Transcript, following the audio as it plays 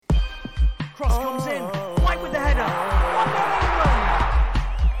cross comes in. White with the header. 1-0 England.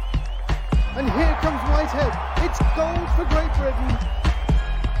 And here comes Whitehead. It's gold for Great Britain.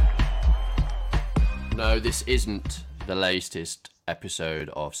 No, this isn't the latest episode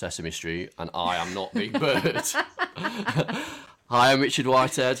of Sesame Street, and I am not Big Bird. Hi, I'm Richard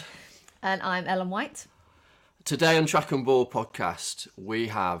Whitehead. And I'm Ellen White. Today on Track and Ball podcast, we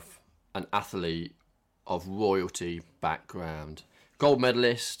have an athlete of royalty background, gold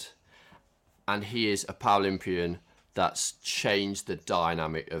medalist, and he is a Paralympian that's changed the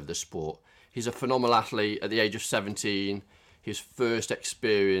dynamic of the sport. He's a phenomenal athlete. At the age of 17, his first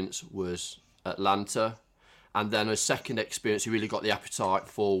experience was Atlanta, and then a second experience, he really got the appetite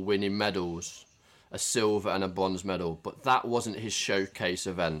for winning medals, a silver and a bronze medal, but that wasn't his showcase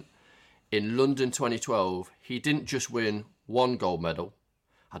event. In London 2012, he didn't just win one gold medal.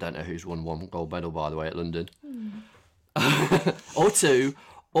 I don't know who's won one gold medal, by the way, at London. Or two,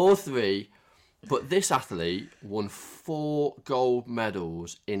 or three. But this athlete won 4 gold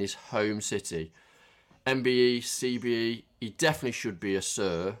medals in his home city. MBE, CBE, he definitely should be a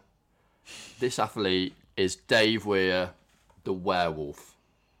sir. This athlete is Dave Weir, the werewolf.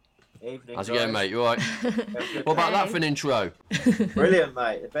 Evening, how's it going, mate? You all right? What about that for an intro? Brilliant,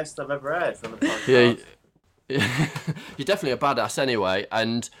 mate. The best I've ever had from the podcast. Yeah, you're definitely a badass anyway.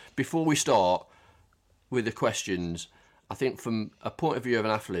 And before we start with the questions, I think from a point of view of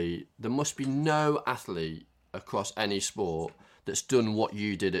an athlete, there must be no athlete across any sport that's done what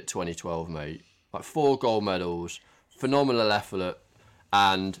you did at 2012, mate. Like 4 gold medals, phenomenal effort,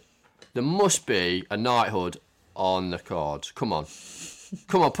 and there must be a knighthood on the cards. Come on,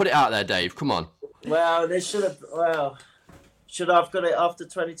 put it out there, Dave. Come on. Well, they should have. Well, should I have got it after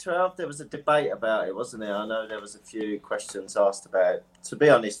 2012? There was a debate about it, wasn't there? I know there was a few questions asked about it. To be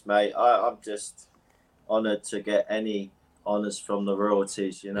honest, mate, I'm just honoured to get any honours from the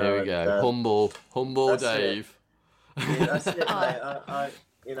royalties. You know. There we go. Humble Dave. Yeah, that's it,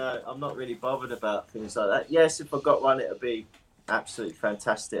 mate. I'm not really bothered about things like that. Yes, if I got one, it would be absolutely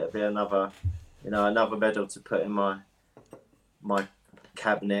fantastic. It'd be another medal to put in my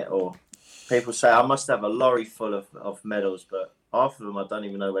cabinet. Or people say I must have a lorry full of medals, but half of them I don't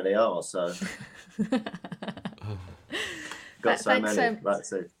even know where they are. So got so many.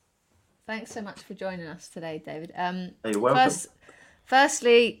 That's it. Thanks so much for joining us today, David. You're welcome.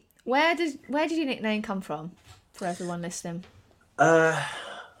 Firstly, where did your nickname come from? For everyone listening.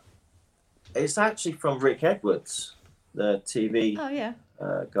 It's actually from Rick Edwards, the TV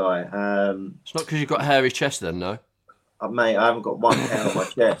guy. It's not because you've got a hairy chest then, no? Mate, I haven't got one hair on my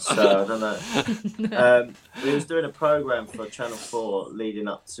chest, so I don't know. We was doing a programme for Channel 4 leading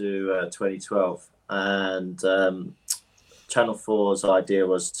up to 2012, and Channel 4's idea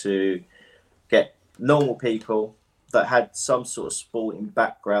was to get normal people that had some sort of sporting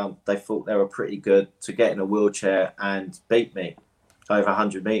background. They thought they were pretty good to get in a wheelchair and beat me over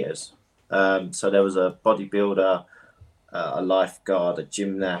 100 metres. So there was a bodybuilder, a lifeguard, a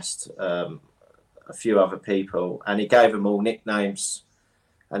gymnast, a few other people, and he gave them all nicknames.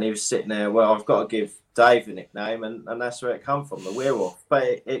 And he was sitting there, well, I've got to give Dave a nickname, and that's where it come from, the werewolf. But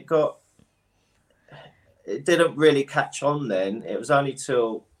it didn't really catch on then. It was only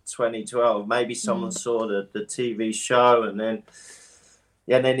till 2012. Maybe someone saw the TV show, and then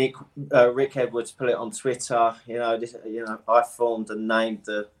Rick Edwards put it on Twitter. I formed and named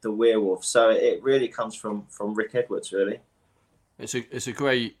the werewolf. So it really comes from Rick Edwards, really. It's a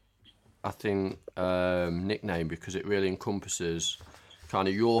great, I think, nickname, because it really encompasses kind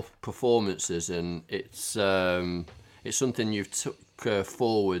of your performances, and it's something you've took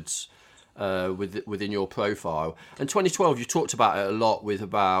forwards within your profile. And 2012, you talked about it a lot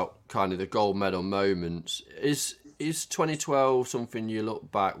about kind of the gold medal moments. Is 2012 something you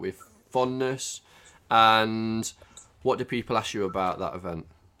look back with fondness? And what do people ask you about that event?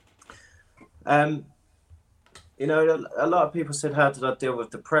 A lot of people said, how did I deal with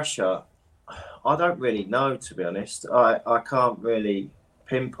the pressure? I don't really know, to be honest. I can't really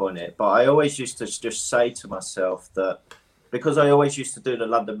pinpoint it, but I always used to just say to myself that, because I always used to do the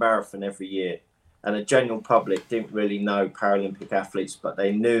London Marathon every year, and the general public didn't really know Paralympic athletes, but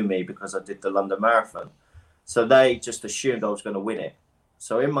they knew me because I did the London Marathon. So they just assumed I was going to win it.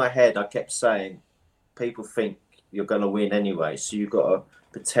 So in my head, I kept saying, people think you're going to win anyway, so you've got to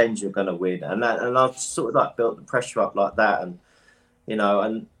pretend you're going to win. And I sort of like built the pressure up like that. And,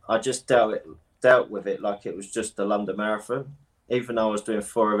 and I just dealt with it like it was just the London Marathon, even though I was doing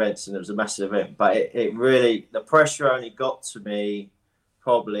 4 events and it was a massive event. But it really, the pressure only got to me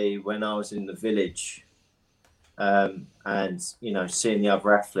probably when I was in the village and, seeing the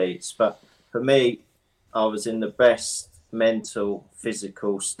other athletes. But for me, I was in the best mental,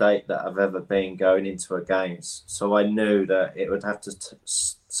 physical state that I've ever been going into a games. So I knew that it would have to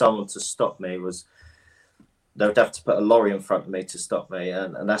someone to stop me was they would have to put a lorry in front of me to stop me,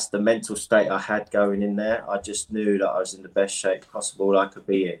 and that's the mental state I had going in there. I just knew that I was in the best shape possible I could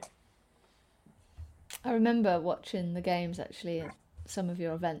be in. I remember watching the games actually at some of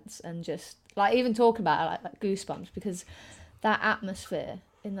your events and just like even talking about it like goosebumps because that atmosphere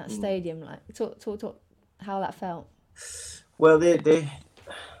in that stadium, like talk how that felt. Well, I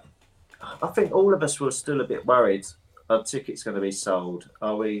think all of us were still a bit worried. Are tickets going to be sold?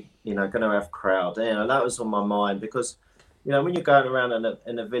 Are we, going to have crowd? That was on my mind because, when you're going around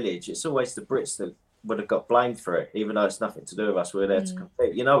in a village, it's always the Brits that would have got blamed for it, even though it's nothing to do with us. We're there to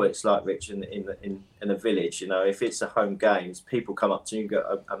compete. It's like, Rich, in a village. If it's a home games, people come up to you and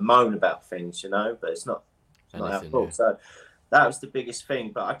go and moan about things. But it's not our fault. Yeah. So that was the biggest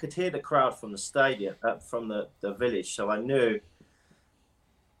thing. But I could hear the crowd from the stadium, from the village, so I knew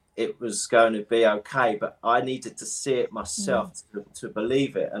it was going to be okay, but I needed to see it myself to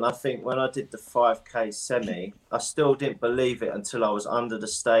believe it. And I think when I did the 5K semi, I still didn't believe it until I was under the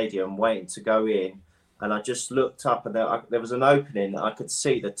stadium waiting to go in. And I just looked up and there was an opening. I could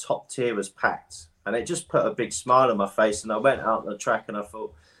see the top tier was packed. And it just put a big smile on my face. And I went out on the track and I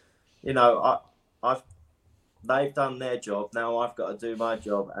thought, they've done their job. Now I've got to do my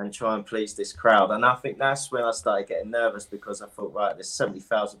job and try and please this crowd. And I think that's when I started getting nervous because I thought, right, there's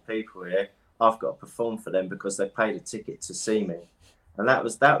 70,000 people here. I've got to perform for them because they paid a ticket to see me. And that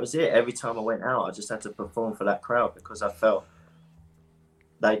was it. Every time I went out, I just had to perform for that crowd because I felt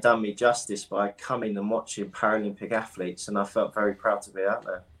they'd done me justice by coming and watching Paralympic athletes. And I felt very proud to be out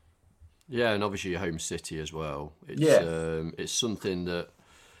there. Yeah, and obviously your home city as well. It's something that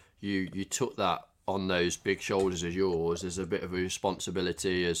you took that on those big shoulders as yours as a bit of a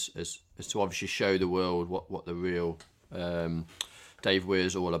responsibility as to obviously show the world what the real Dave Weir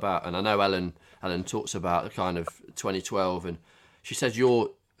is all about. And I know Ellen talks about the kind of 2012 and she says you're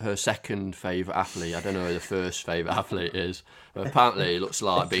her second favourite athlete. I don't know who the first favourite athlete is, but apparently it looks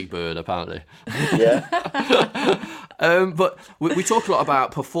like Big Bird apparently. Yeah. But we talk a lot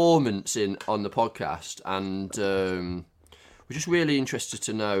about performance on the podcast and we're just really interested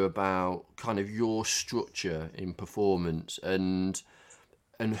to know about kind of your structure in performance and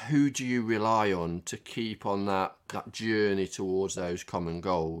who do you rely on to keep on that journey towards those common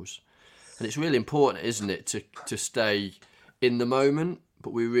goals. And it's really important, isn't it, to stay in the moment,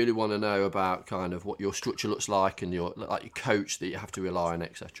 but we really want to know about kind of what your structure looks like and your coach that you have to rely on,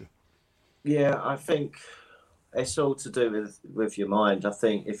 etc. Yeah, I think it's all to do with your mind. I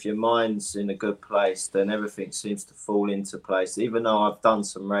think if your mind's in a good place, then everything seems to fall into place. Even though I've done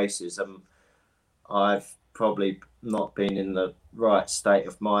some races, I've probably not been in the right state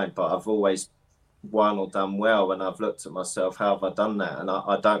of mind, but I've always won or done well. And I've looked at myself, how have I done that? And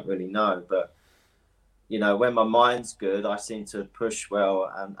I don't really know. But, when my mind's good, I seem to push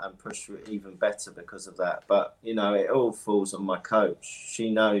well and push even better because of that. But, it all falls on my coach.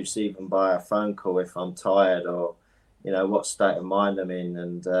 She knows even by a phone call if I'm tired or, what state of mind I'm in.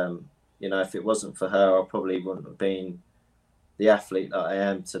 And, if it wasn't for her, I probably wouldn't have been the athlete that I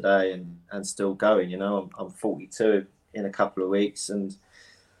am today and still going. I'm 42 in a couple of weeks and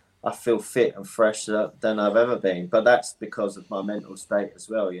I feel fit and fresher than I've ever been. But that's because of my mental state as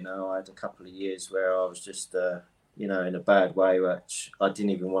well. I had a couple of years where I was just, in a bad way, which I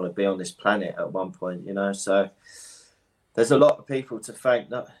didn't even want to be on this planet at one point, So there's a lot of people to thank,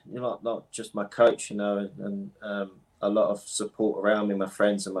 not just my coach, and a lot of support around me, my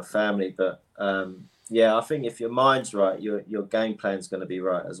friends and my family. But, I think if your mind's right, your game plan's going to be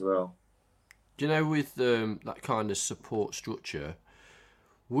right as well. Do you know, with that kind of support structure,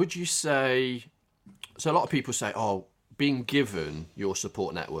 would you say, so a lot of people say, being given your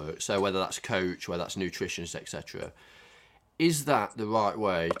support network, so whether that's coach, whether that's nutritionist, etc., is that the right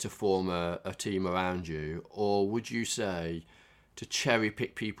way to form a team around you? Or would you say to cherry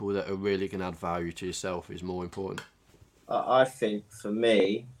pick people that are really going to add value to yourself is more important? I think for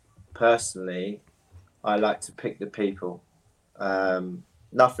me, personally, I like to pick the people.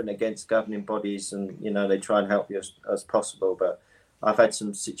 Nothing against governing bodies and, they try and help you as possible, but I've had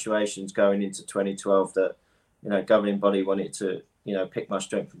some situations going into 2012 that, governing body wanted to, pick my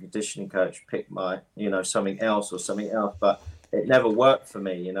strength and conditioning coach, pick my, something else, but it never worked for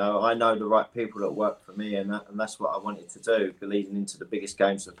me. I know the right people that work for me and that's what I wanted to do leading into the biggest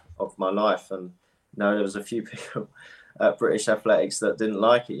games of my life. And, there was a few people at British Athletics that didn't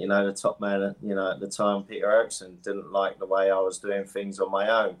like it. The top man, at the time, Peter Eriksson, didn't like the way I was doing things on my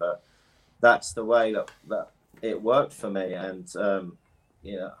own, but that's the way that it worked for me. And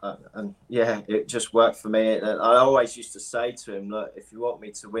it just worked for me. And I always used to say to him, look, if you want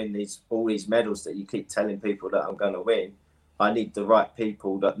me to win all these medals that you keep telling people that I'm going to win, I need the right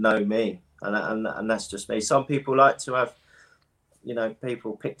people that know me, and that's just me. Some people like to have,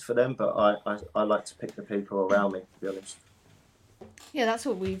 people picked for them, but I like to pick the people around me, to be honest. Yeah, that's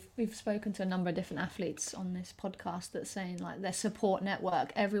what we've spoken to a number of different athletes on this podcast that's saying, like, their support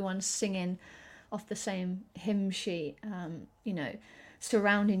network, everyone's singing off the same hymn sheet,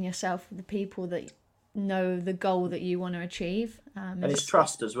 surrounding yourself with the people that know the goal that you want to achieve. And it's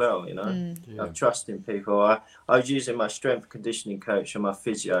trust as well, I've trust in people. I was using my strength conditioning coach and my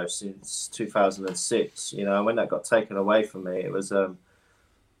physio since 2006, when that got taken away from me, it was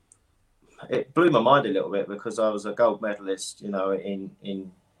it blew my mind a little bit, because I was a gold medalist, in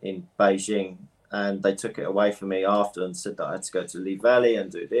Beijing, and they took it away from me after and said that I had to go to Lee Valley and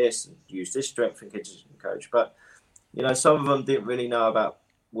do this and use this strength and conditioning coach. But, some of them didn't really know about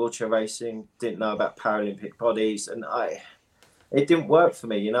wheelchair racing, didn't know about Paralympic bodies, and it didn't work for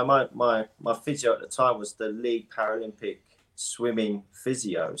me. My physio at the time was the lead Paralympic swimming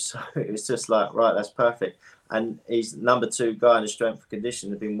physio, so it was just like, right, that's perfect. And he's number 2 guy in the strength and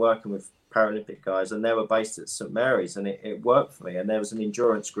conditioning, had been working with Paralympic guys, and they were based at St Mary's, and it worked for me. And there was an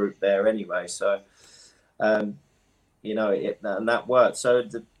endurance group there anyway, so and that worked. So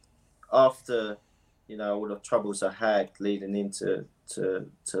after all the troubles I had leading into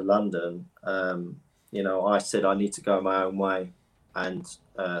London, I said I need to go my own way, and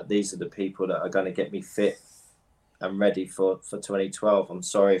these are the people that are going to get me fit and ready for 2012. I'm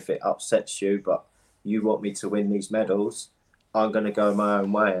sorry if it upsets you, but you want me to win these medals, I'm going to go my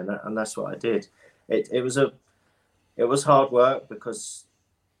own way, and that's what I did. It was hard work, because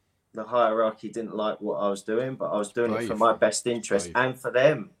the hierarchy didn't like what I was doing, but I was doing it for my best interest and for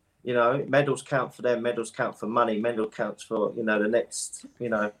them. Medals count for them, medals count for money, medal counts for the next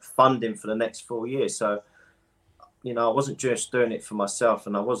funding for the next 4 years. So I wasn't just doing it for myself,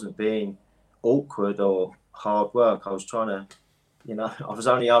 and I wasn't being awkward or hard work. I was trying to, I was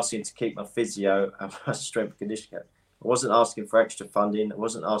only asking to keep my physio and my strength conditioning. I wasn't asking for extra funding. I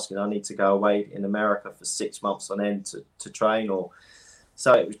wasn't asking I need to go away in America for 6 months on end to train,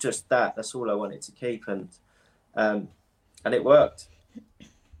 so it was just that's all I wanted to keep, and it worked.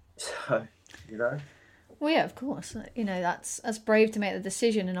 So, Well, yeah, of course. That's brave to make the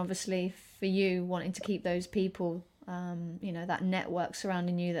decision, and obviously for you wanting to keep those people, that network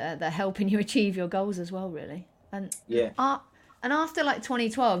surrounding you that are helping you achieve your goals as well, really. And yeah. And after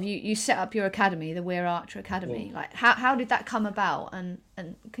 2012, you set up your academy, the Weir Archer Academy. Yeah. Like, how did that come about? And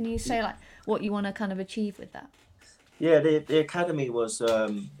can you say what you want to kind of achieve with that? Yeah, the academy was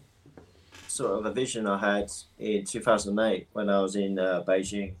sort of a vision I had in 2008 when I was in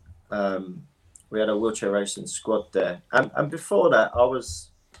Beijing. We had a wheelchair racing squad there, and before that, I was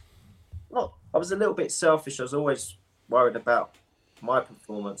a little bit selfish. I was always worried about my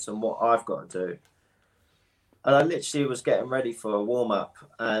performance and what I've got to do. And I literally was getting ready for a warm-up,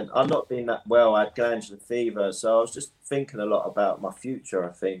 and I'm not being that well. I had glandular fever, so I was just thinking a lot about my future,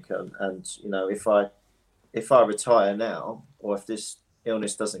 I think. And if I retire now, or if this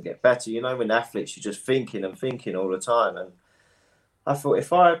illness doesn't get better, when athletes, you're just thinking and thinking all the time. And I thought,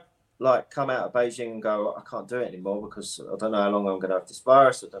 if I come out of Beijing and go, I can't do it anymore, because I don't know how long I'm going to have this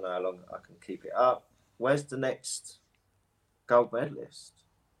virus. I don't know how long I can keep it up. Where's the next gold medalist?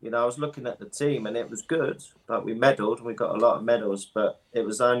 I was looking at the team, and it was good. Like, we medalled, and we got a lot of medals, but it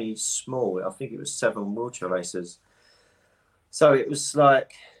was only small. I think it was 7 wheelchair races. So it was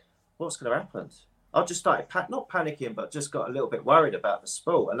like, what's going to happen? I just started not panicking, but just got a little bit worried about the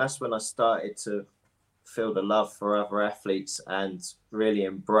sport. And that's when I started to feel the love for other athletes and really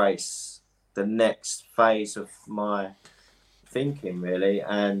embrace the next phase of my thinking, really.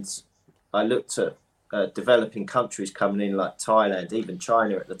 And I looked at developing countries coming in, like Thailand, even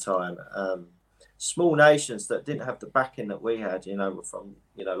China at the time, small nations that didn't have the backing that we had, from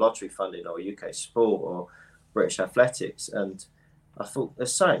lottery funding or UK sport or British athletics. And I thought,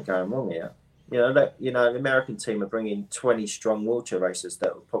 there's something going wrong here. The American team are bringing 20 strong wheelchair racers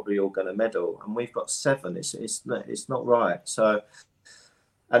that are probably all going to medal, and we've got 7. It's not right. So,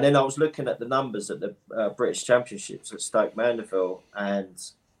 and then I was looking at the numbers at the British Championships at Stoke Mandeville,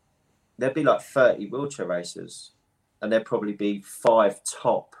 and there'd be like 30 wheelchair racers, and there'd probably be 5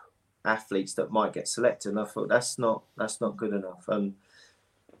 top athletes that might get selected. And I thought, that's not good enough. And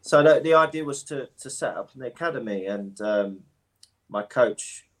so the idea was to set up an academy. And my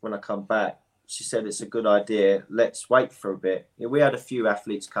coach, when I come back, she said, it's a good idea. Let's wait for a bit. We had a few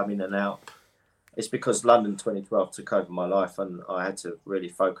athletes come in and out. It's because London 2012 took over my life, and I had to really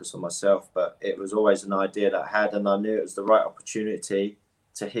focus on myself. But it was always an idea that I had, and I knew it was the right opportunity.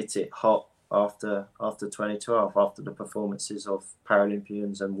 to hit it hot after 2012, after the performances of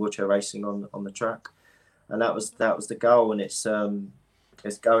Paralympians and wheelchair racing on the track, and that was the goal, and it's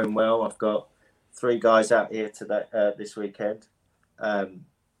going well. I've got 3 guys out here today this weekend,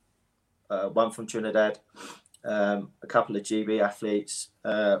 one from Trinidad, a couple of GB athletes,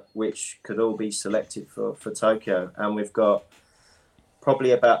 which could all be selected for Tokyo, and we've got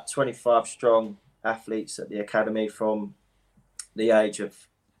probably about 25 strong athletes at the academy from the age of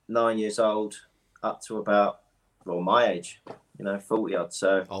 9 years old up to about, well, my age, 40 odd.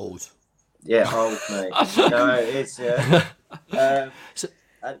 So old. Yeah, old, mate. No, it is. Yeah.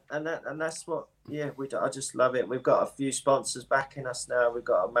 And that's what. Yeah, I just love it. We've got a few sponsors backing us now. We've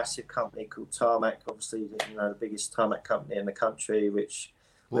got a massive company called Tarmac, obviously, the biggest tarmac company in the country. Which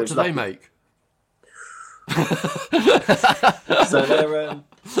what do they make? So they're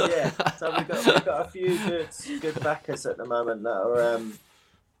yeah. So we've got a few good backers at the moment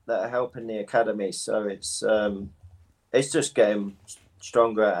that are helping the academy. So it's just getting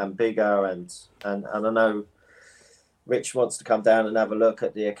stronger and bigger, and I know Rich wants to come down and have a look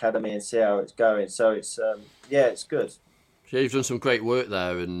at the academy and see how it's going. So it's it's good. Yeah, you've done some great work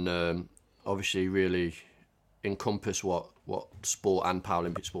there, and obviously really encompass what sport and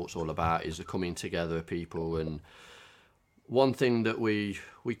Paralympic sport's all about, is the coming together of people. And one thing that we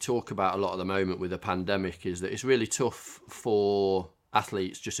talk about a lot at the moment with the pandemic is that it's really tough for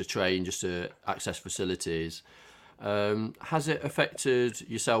athletes just to train, just to access facilities. Has it affected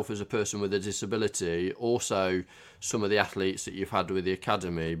yourself as a person with a disability? Also, some of the athletes that you've had with the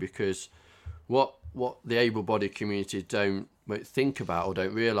academy, because what the able-bodied community don't think about or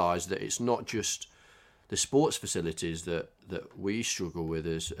don't realise, that it's not just the sports facilities that we struggle with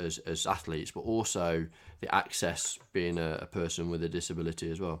as athletes, but also the access, being a person with a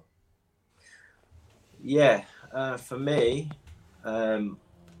disability as well. Yeah, for me,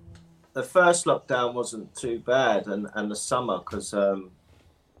 the first lockdown wasn't too bad, and the summer, because I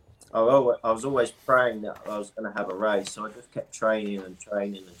was always praying that I was going to have a race, so I just kept training, and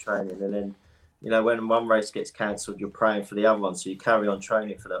then when one race gets cancelled, you're praying for the other one, so you carry on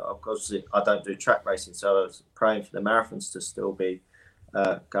training for that. Of course, I don't do track racing, so I was praying for the marathons to still be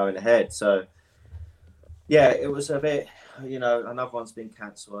going ahead. So yeah, it was a bit, another one's been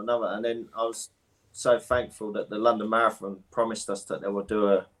cancelled, and then I was so thankful that the London Marathon promised us that they will do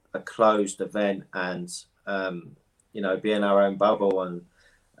a closed event, and be in our own bubble, and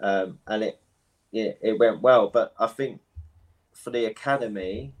it went well. But I think for the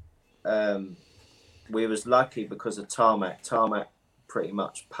academy, we was lucky because of Tarmac pretty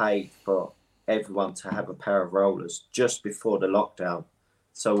much paid for everyone to have a pair of rollers just before the lockdown,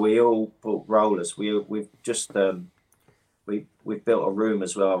 so we all bought rollers. We've just we've built a room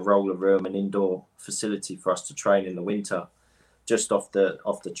as well, a roller room, an indoor facility for us to train in the winter, just off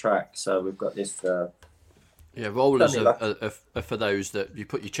the track. So we've got this. Rollers are for those that you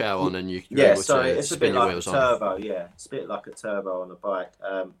put your chair on and you're able so to it's spin a bit your like wheels a turbo. On. Yeah, it's a bit like a turbo on a bike.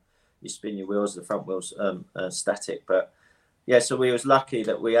 You spin your wheels, the front wheels static. But yeah, so we was lucky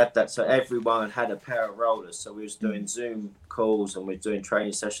that we had that. So everyone had a pair of rollers. So we was doing Zoom calls and we were doing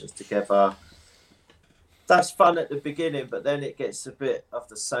training sessions together. That's fun at the beginning, but then it gets a bit of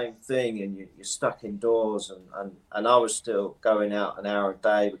the same thing, and you're stuck indoors. And I was still going out an hour a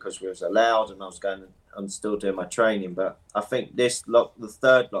day because we was allowed, and I'm still doing my training. But I think the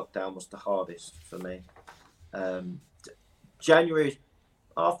third lockdown was the hardest for me. January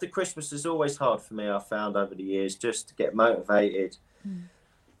after Christmas is always hard for me. I found over the years, just to get motivated,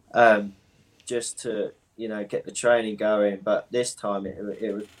 just to get the training going. But this time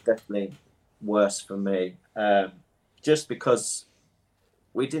it was definitely worse for me, just because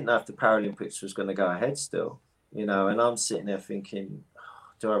we didn't know if the Paralympics was going to go ahead still, and I'm sitting there thinking,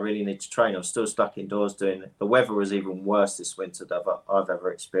 do I really need to train? I'm still stuck indoors doing it. The weather was even worse this winter than I've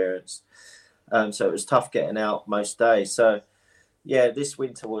ever experienced, so it was tough getting out most days. So yeah, this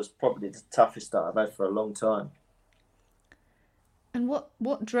winter was probably the toughest that I've had for a long time. And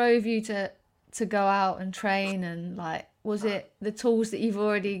what drove you to go out and train, and was it the tools that you've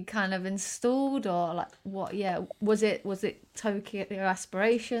already kind of installed, or what? Yeah, was it Tokyo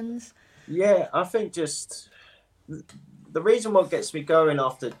aspirations? Yeah, I think just the reason what gets me going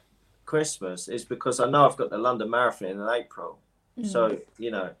after Christmas is because I know I've got the London Marathon in April. So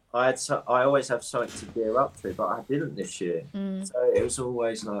I always have something to gear up to, but I didn't this year. So it was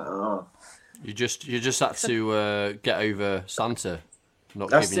always like, you just had to get over Santa not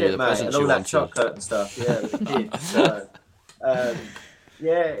that's giving you the mate, presents and all you that wanted. chocolate and stuff. Yeah, with the kids. So,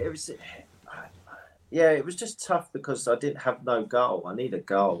 it was. yeah, it was just tough because I didn't have no goal. I need a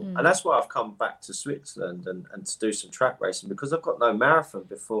goal. And that's why I've come back to Switzerland and to do some track racing, because I've got no marathon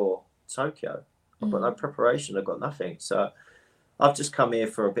before Tokyo. I've got no preparation. I've got nothing. So I've just come here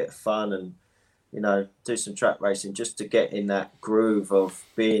for a bit of fun and, do some track racing just to get in that groove of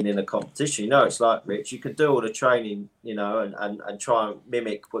being in a competition. It's like, Rich, you can do all the training, and try and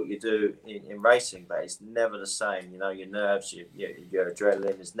mimic what you do in racing, but it's never the same. Your nerves, your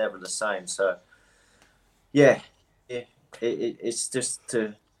adrenaline is never the same. So, yeah, it's just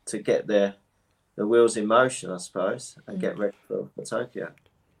to get the wheels in motion, I suppose, and get ready for Tokyo.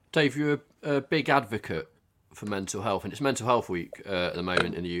 Dave, you're a big advocate for mental health, and it's Mental Health Week at the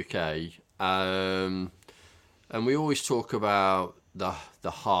moment in the UK. And we always talk about the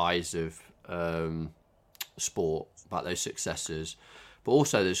highs of sport, about those successes, but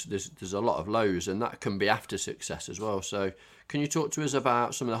also there's a lot of lows, and that can be after success as well. So can you talk to us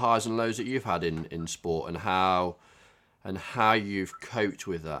about some of the highs and lows that you've had in sport, and how you've coped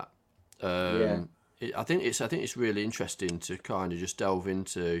with that? I think it's really interesting to kind of just delve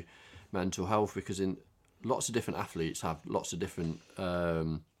into mental health, because in lots of different athletes have lots of different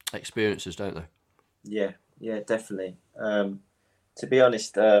experiences, don't they? Yeah, definitely. To be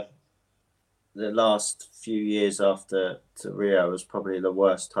honest, the last few years after Rio was probably the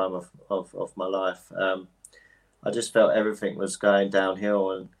worst time of my life. I just felt everything was going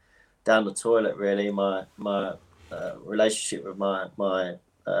downhill and down the toilet, really. My relationship with my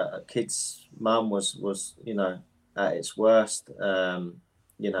kid's mum was at its worst.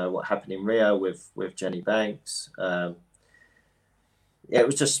 What happened in Rio with Jenny Banks. It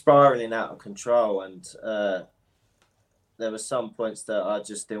was just spiraling out of control, and there were some points that I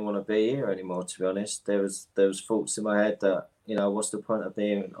just didn't want to be here anymore. To be honest, there was thoughts in my head that what's the point of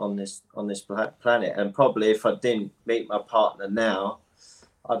being on this planet? And probably if I didn't meet my partner now,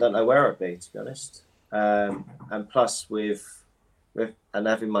 I don't know where I'd be, to be honest. And plus with and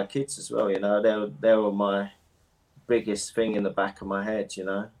having my kids as well, they were my biggest thing in the back of my head,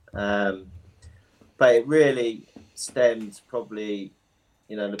 but it really stemmed probably.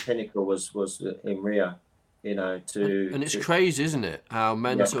 The pinnacle was in Rio, and it's crazy, isn't it? How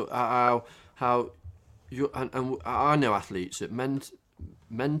mental, how you and I know athletes that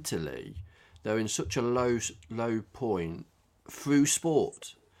mentally they're in such a low point through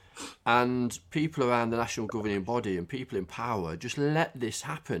sport, and people around the national governing body and people in power just let this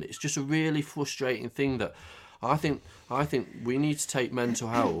happen. It's just a really frustrating thing that I think we need to take mental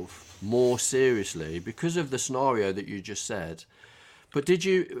health more seriously because of the scenario that you just said. But did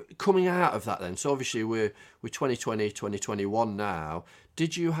you, coming out of that then, so obviously we're 2020, 2021 now,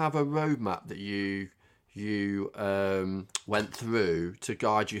 did you have a roadmap that you went through to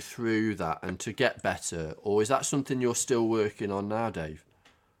guide you through that and to get better? Or is that something you're still working on now, Dave?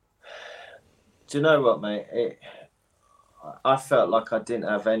 Do you know what, mate? I felt like I didn't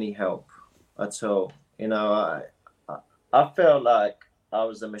have any help at all. I felt like I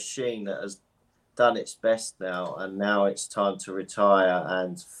was a machine that has done its best now, and now it's time to retire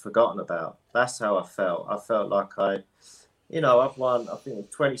and forgotten about. That's how I felt. I felt like I've won, I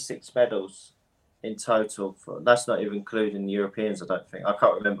think, 26 medals in total. That's not even including the Europeans, I don't think. I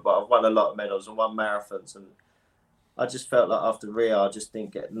can't remember, but I've won a lot of medals and won marathons. And I just felt like after Rio, I just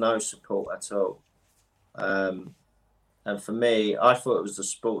didn't get no support at all. And for me, I thought it was the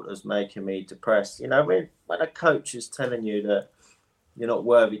sport that was making me depressed. When a coach is telling you that you're not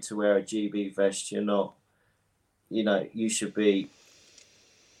worthy to wear a GB vest, you're not, you should be,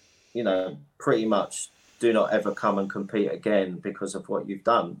 pretty much do not ever come and compete again because of what you've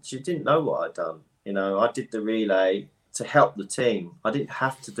done. She didn't know what I'd done. I did the relay to help the team. I didn't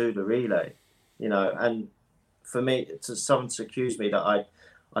have to do the relay, and for me, someone to accuse me that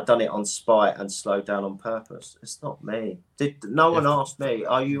I'd done it on spite and slowed down on purpose. It's not me. No one asked me,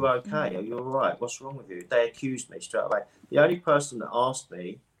 are you okay? Are you all right? What's wrong with you? They accused me straight away. The only person that asked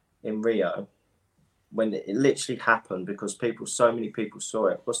me in Rio, when it literally happened, because so many people saw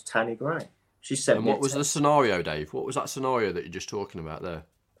it, was Tanny Gray. She sent me. And what was the scenario, Dave? What was that scenario that you're just talking about there?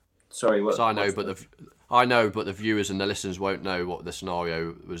 Sorry, what? I know, but the viewers and the listeners won't know what the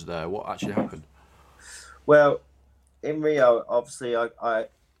scenario was there. What actually happened? Well, in Rio, obviously,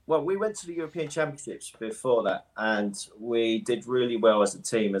 we went to the European Championships before that, and we did really well as a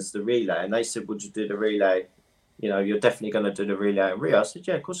team as the relay. And they said, would you do the relay? You're definitely going to do the relay in Rio. I said,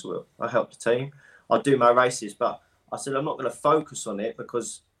 yeah, of course I will. I help the team. I'll do my races. But I said, I'm not going to focus on it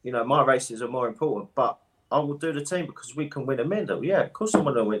because, my races are more important. But I will do the team because we can win a medal. Yeah, of course I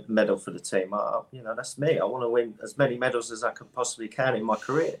want to win a medal for the team. That's me. I want to win as many medals as I possibly can in my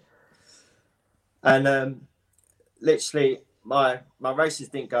career. And literally, my races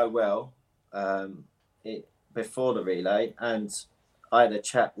didn't go well. before the relay, and I had a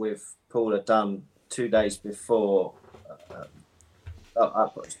chat with Paula Dunn 2 days before,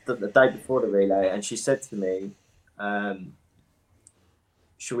 the day before the relay, and she said to me,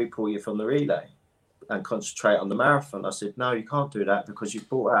 should we pull you from the relay and concentrate on the marathon? I said, no, you can't do that, because you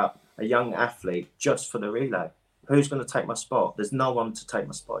brought out a young athlete just for the relay. Who's going to take my spot? There's no one to take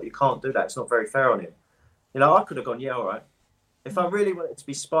my spot. You can't do that. It's not very fair on him. You know, I could have gone, yeah, all right. If I really wanted to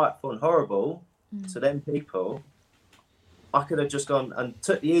be spiteful and horrible to them people, I could have just gone and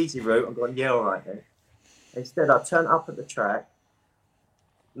took the easy route and gone, yeah, all right then. Instead, I turned up at the track,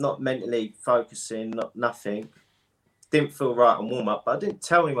 not mentally focusing, nothing. Didn't feel right on warm-up, but I didn't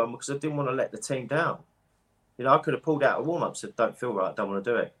tell anyone because I didn't want to let the team down. You know, I could have pulled out a warm-up, said, don't feel right, don't want to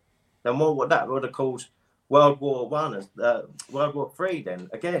do it. Then what that would have caused World War World War Three then,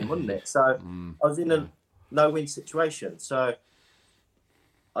 again, wouldn't it? So I was in a no-win situation. So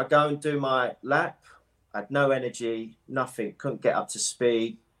I go and do my lap, I had no energy, nothing, couldn't get up to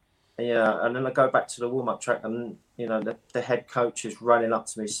speed. And then I go back to the warm-up track, and you know the head coach is running up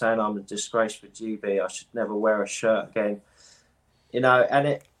to me saying I'm a disgrace for GB. I should never wear a shirt again. You know, and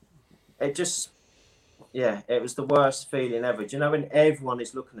it just, yeah, it was the worst feeling ever. Do you know when everyone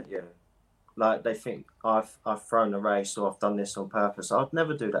is looking at you, like they think I've thrown a race or I've done this on purpose? I'd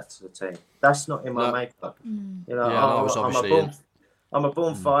never do that to the team. That's not in my makeup. You know, I'm a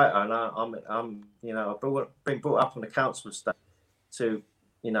born fighter, and I'm you know, I've been brought up on the council estate to,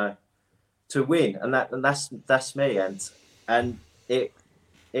 you know, to win, and that's me, and it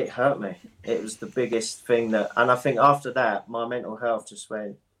hurt me. It was the biggest thing and I think after that my mental health just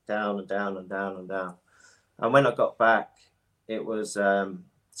went down and down and down and down. And when I got back, it was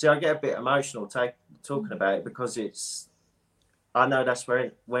see, I get a bit emotional talking about it, because I know that's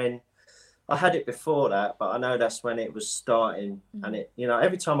when I had it before that, but I know that's when it was starting. And it, you know,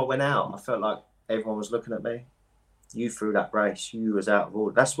 every time I went out, I felt like everyone was looking at me. You threw that race, you was out of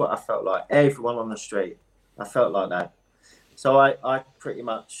order. That's what I felt like. Everyone on the street, I felt like that. So I pretty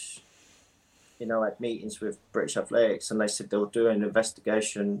much, you know, had meetings with British Athletics, and they said they were doing an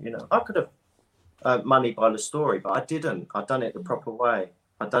investigation. You know, I could have earned money by the story, but I didn't. I done it the proper way.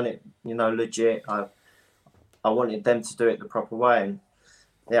 I done it, you know, legit. I wanted them to do it the proper way, and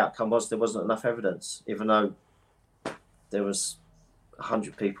the outcome was there wasn't enough evidence, even though there was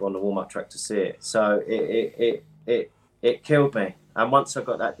 100 people on the warm-up track to see it. So it killed me. And once I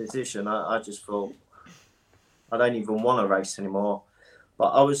got that decision, I just thought, I don't even want to race anymore.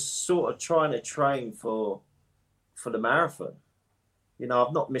 But I was sort of trying to train for the marathon. You know,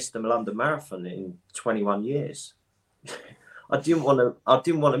 I've not missed the London Marathon in 21 years. I didn't want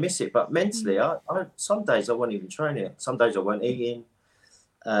to miss it, but mentally, I some days I wasn't even training. Some days I wasn't eating.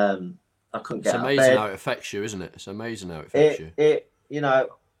 I couldn't get out of bed. It's amazing how it affects you, isn't it? It's amazing how it affects you. You know,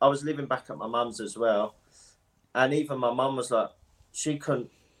 I was living back at my mum's as well, and even my mum was like, she couldn't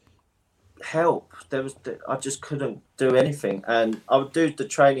help. I just couldn't do anything, and I would do the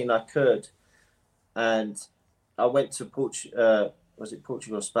training I could. And I went to was it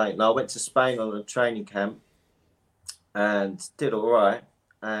Portugal or Spain? No, I went to Spain on a training camp, and did all right.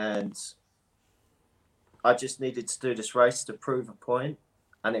 And I just needed to do this race to prove a point,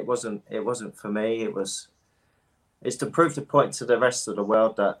 and it wasn't for me. It's to prove the point to the rest of the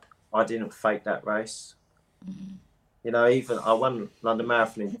world that I didn't fake that race. You know, even I won London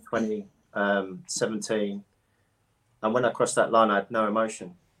Marathon in 2017, and when I crossed that line, I had no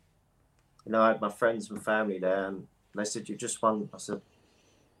emotion. You know, I had my friends and family there, and they said, "You just won." I said,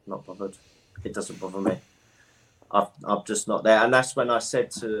 "Not bothered. It doesn't bother me. I'm just not there." And that's when I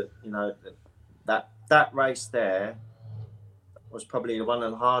said to, you know, that race there was probably one of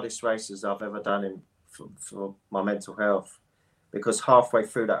the hardest races I've ever done for my mental health, because halfway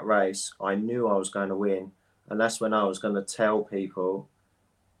through that race, I knew I was going to win. And that's when I was going to tell people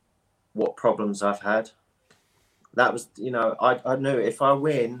what problems I've had. That was, you know, I knew if I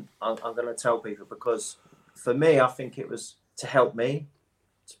win, I'm going to tell people, because for me, I think it was to help me,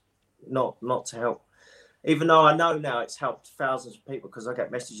 not to help. Even though I know now it's helped thousands of people, because I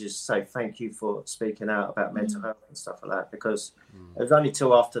get messages to say thank you for speaking out about mental health and stuff like that, because it was only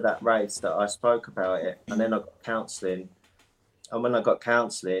till after that race that I spoke about it. And then I got counselling. And when I got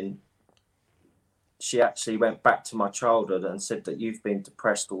counselling, she actually went back to my childhood and said that you've been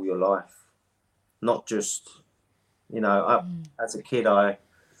depressed all your life. Not just, you know, as a kid, you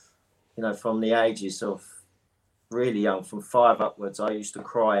know, from the ages of really young, from 5 upwards, I used to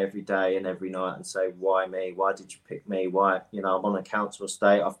cry every day and every night and say, why me? Why did you pick me? Why, you know, I'm on a council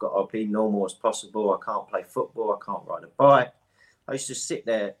estate. I've got to be normal as possible. I can't play football. I can't ride a bike. I used to sit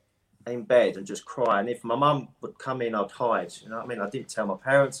there in bed and just cry. And if my mum would come in, I'd hide. You know what I mean? I didn't tell my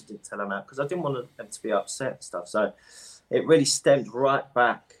parents. I didn't tell them out because I didn't want them to be upset and stuff. So it really stemmed right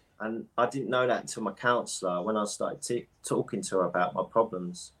back. And I didn't know that until my counsellor, when I started talking to her about my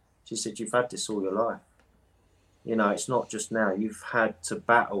problems. She said, "You've had this all your life. You know, it's not just now. You've had to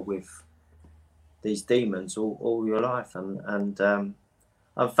battle with these demons all your life." And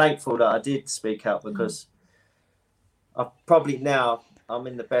I'm thankful that I did speak out because I'm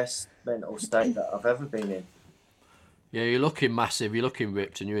in the best mental state that I've ever been in. Yeah, you're looking massive. You're looking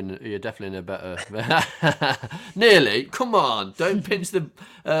ripped, and you're definitely in a better. Nearly. Come on, don't pinch the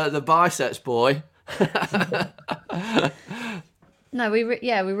biceps, boy. No, we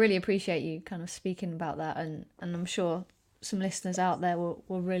really appreciate you kind of speaking about that, and I'm sure some listeners out there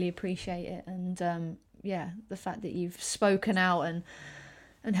will really appreciate it. And the fact that you've spoken out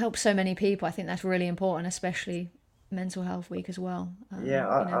and helped so many people, I think that's really important, especially Mental Health Week as well.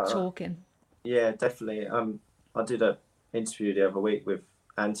 Talking. Yeah, definitely. I did an interview the other week with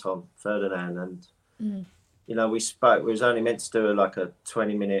Anton Ferdinand, and we spoke. We was only meant to do like a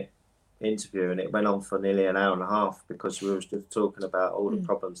 20-minute interview, and it went on for nearly an hour and a half because we was just talking about all the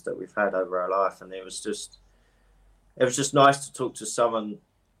problems that we've had over our life, and it was just nice to talk to someone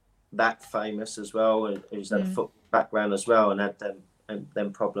that famous as well, and who's had a football background as well, and had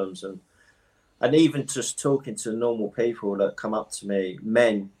them problems, and even just talking to normal people that come up to me,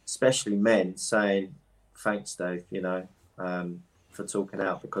 men, especially men, saying, "Thanks, Dave, for talking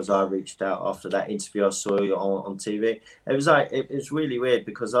out," because I reached out after that interview I saw you on TV. It was really weird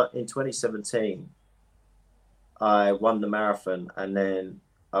because in 2017, I won the marathon, and then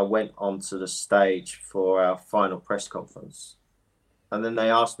I went onto the stage for our final press conference. And then they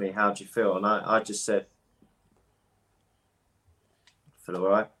asked me, "How do you feel?" And I just said, "I feel all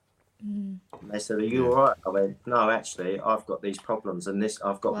right." And they said, "Are you all right?" I went, "No, actually, I've got these problems, and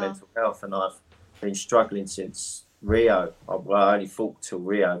I've got mental health, and I've been struggling since Rio." Well, I only fought till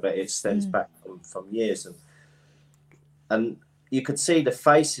Rio, but it stems back from years. And you could see the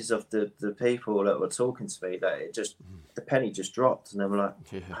faces of the people that were talking to me, that it just, the penny just dropped. And they were like,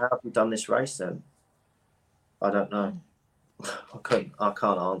 "How have you done this race then?" "I don't know." I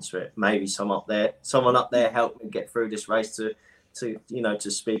can't answer it. Maybe someone up there helped me get through this race to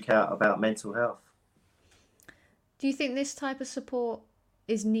speak out about mental health. Do you think this type of support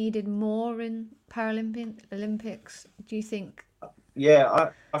is needed more in Olympics? Do you think?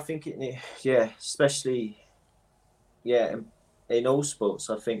 Yeah, I think especially in all sports.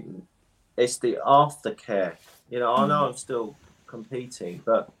 I think it's the aftercare. I know I'm still competing,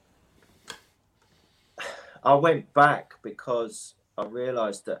 but I went back because I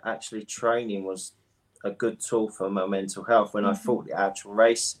realised that actually training was a good tool for my mental health. When I fought the actual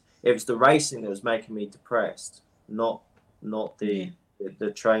race, it was the racing that was making me depressed, not the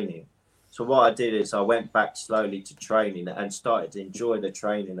training. So what I did is I went back slowly to training and started to enjoy the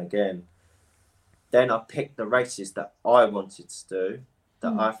training again. Then I picked the races that I wanted to do,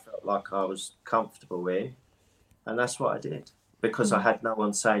 that I felt like I was comfortable in, and that's what I did, because I had no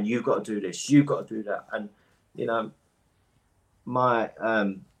one saying, "You've got to do this, you've got to do that." And my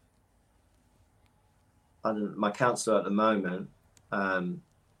counsellor at the moment,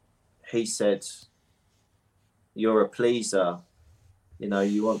 he said, "You're a pleaser.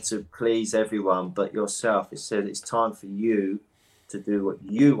 You want to please everyone but yourself." He said, "It's time for you to do what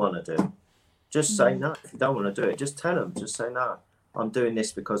you want to do. Just say no. If you don't want to do it, just tell them. Just say, 'No, I'm doing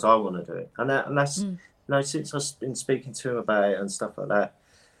this because I want to do it.'" And that's since I've been speaking to him about it and stuff like that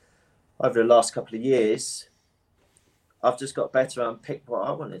over the last couple of years, I've just got better and picked what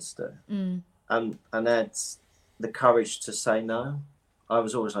I wanted to do. And that's the courage to say no. I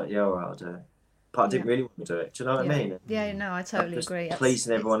was always like, "Yeah, all right, I'll do it." But I didn't really want to do it. Do you know what I mean? Yeah, no, I totally agree.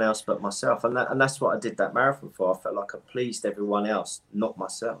 Pleasing everyone else but myself. And that's what I did that marathon for. I felt like I pleased everyone else, not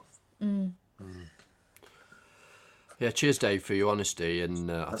myself. Yeah, cheers, Dave, for your honesty. And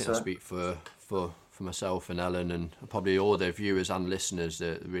I think I speak for myself and Ellen and probably all the viewers and listeners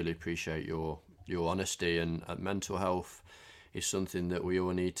that really appreciate your honesty. And mental health is something that we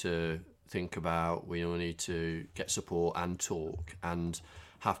all need to think about. We all need to get support and talk and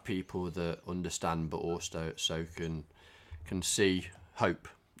have people that understand, but also can see hope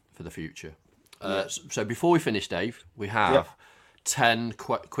for the future. So before we finish, Dave, we have 10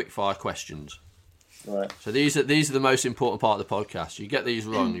 quick fire questions. Right. So these are the most important part of the podcast. You get these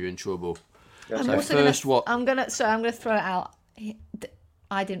wrong, you're in trouble. I'm gonna throw it out.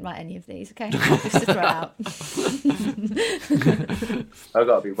 I didn't write any of these, okay? Just to throw it out. I've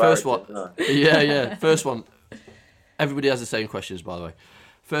got to be worried. First one. Yeah. First one. Everybody has the same questions, by the way.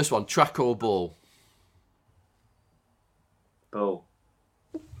 First one, track or ball? Ball.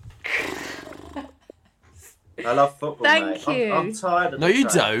 I love football, Thank mate. you. I'm tired of No, the you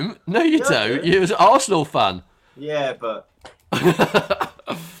track. don't. No, you Yeah, I don't. do. You're an Arsenal fan. Yeah, but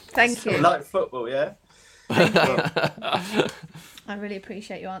Thank I you. like football, yeah? Thank you. I really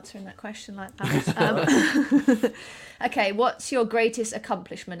appreciate you answering that question like that. Okay, what's your greatest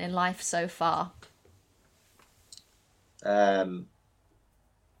accomplishment in life so far? My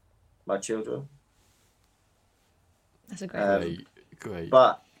children. That's a great one. Great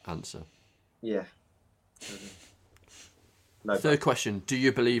But, answer. yeah. No, Third question: do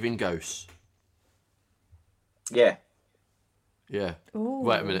you believe in ghosts? yeah. Yeah. Ooh.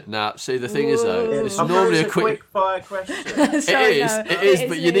 Wait a minute. Now, see, the thing is though, Ooh. it's I thought normally it a was quick. fire question. Sorry, is, no, it is,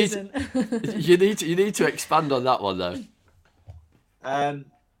 but you it need isn't. you need to expand on that one though.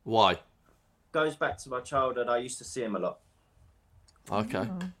 Why? Goes back to my childhood. I used to see him a lot. Okay.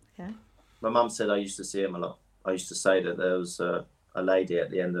 Oh, okay. My mum said I used to see him a lot. I used to say that there was a lady at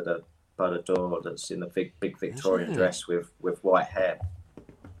the end of by the door that's in a big Victorian Isn't it? dress with white hair.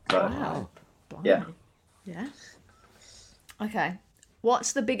 So, Wow. yeah. Yeah. Okay.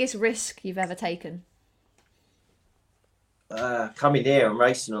 What's the biggest risk you've ever taken? Coming here and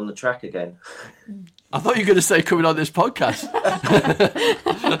racing on the track again. I thought you were going to say coming on this podcast.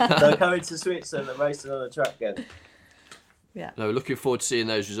 So coming to Switzerland and racing on the track again. Yeah. No, looking forward to seeing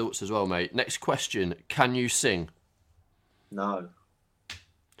those results as well, mate. Next question: can you sing? No.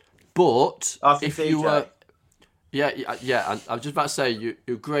 But After if DJ. you were, yeah, and I was just about to say you're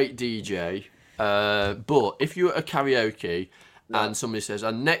a great DJ. But if you were at karaoke and somebody says,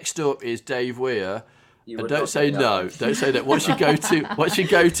 "And next up is Dave Weir," You and would don't not say get the no, others. don't say that. What's your go-to? What's your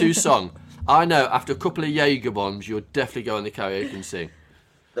go-to song? I know after a couple of Jaeger bombs, you'll definitely go on the karaoke and sing.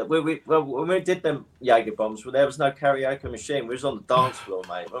 Well, when we did them Jaeger bombs, there was no karaoke machine. We was on the dance floor,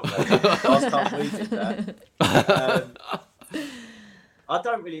 mate. Weren't we? Last time we did that. I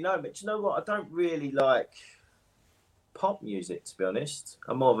don't really know, but you know what? I don't really like pop music, to be honest.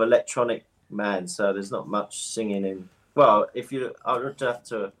 I'm more of an electronic man, so there's not much singing in. Well, I would have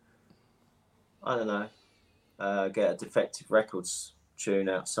to, I don't know, get a Defective Records tune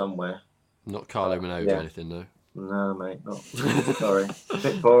out somewhere. Not Kylie Minogue Yeah. or anything, no. No, mate, not. Sorry, a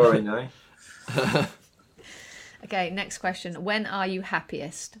bit boring, eh? Okay, next question. When are you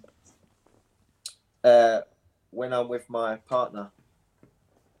happiest? When I'm with my partner.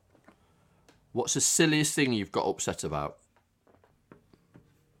 What's the silliest thing you've got upset about?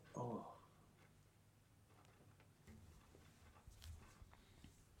 Oh.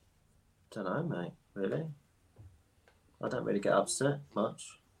 Don't know, mate. Really, I don't really get upset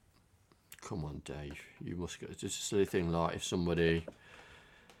much. Come on, Dave. You must get just a silly thing like if somebody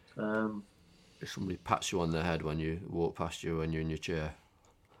pats you on the head when you walk past you when you're in your chair.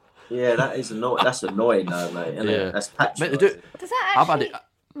 Yeah, that is annoying. That's annoying, though, mate. Isn't Yeah. it? That's Mate, they patronising. do- Does that I've had actually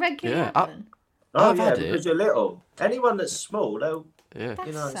regularly Yeah, happen? Oh I've yeah, had because it. you're little. Anyone that's small, they'll. Yeah. That's,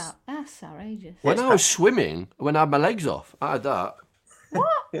 You know, it's- that's outrageous. When it's I was swimming, when I had my legs off, I had that.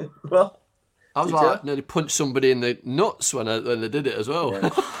 Well, I was Did like you? nearly punched somebody in the nuts when they did it as well. yeah.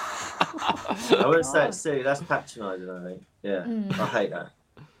 I wouldn't say it's silly. That's patronising, I think. Yeah, I hate that.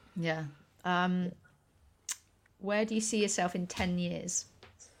 Yeah. Where do you see yourself in 10 years?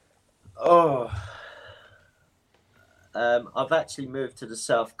 Oh, I've actually moved to the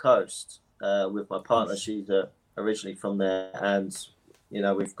south coast with my partner. She's originally from there, and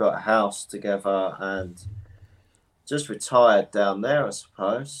we've got a house together and just retired down there, I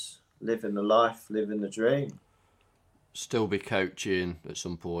suppose. Living the life, living the dream. Still be coaching at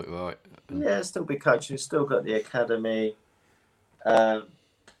some point, right? Yeah, still be coaching. Still got the academy.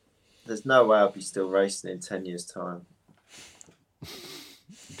 There's no way I'll be still racing in 10 years' time.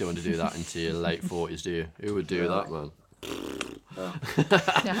 You don't want to do that into your late 40s, do you? Who would do that, man? No.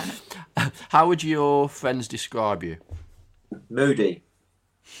 How would your friends describe you? Moody.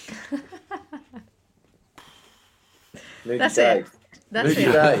 Moody That's Dave. it. That's Moody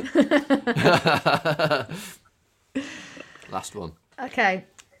it. Dave. Last one. Okay.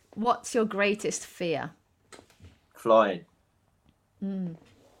 What's your greatest fear? Flying.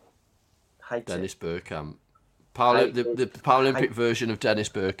 Hate Dennis it. Bergkamp. Hate The it. Paralympic Hate- version of Dennis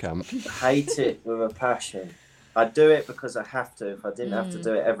Bergkamp. Hate it with a passion. I do it because I have to. If I didn't have to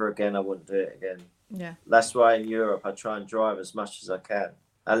do it ever again, I wouldn't do it again. Yeah. That's why in Europe I try and drive as much as I can,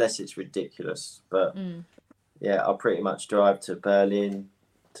 unless it's ridiculous. But yeah, I pretty much drive to Berlin,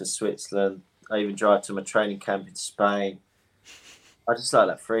 to Switzerland. I even drive to my training camp in Spain. I just like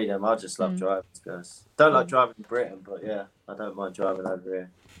that freedom. I just love driving, to be honest. Don't like driving in Britain, but yeah, I don't mind driving over here.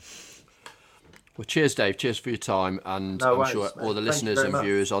 Well, cheers, Dave. Cheers for your time, and No I'm worries, sure mate. all the Thank listeners you very and much.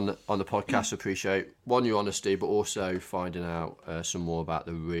 viewers on the podcast appreciate your honesty, but also finding out some more about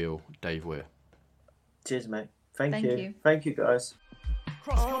the real Dave Weir. Cheers, mate. Thank Thank you. you. Thank you, guys.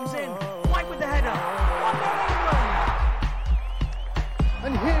 Cross comes in. White with the header. 1-0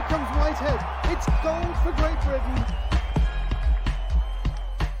 England. And here comes Whitehead. It's goal for Great Britain.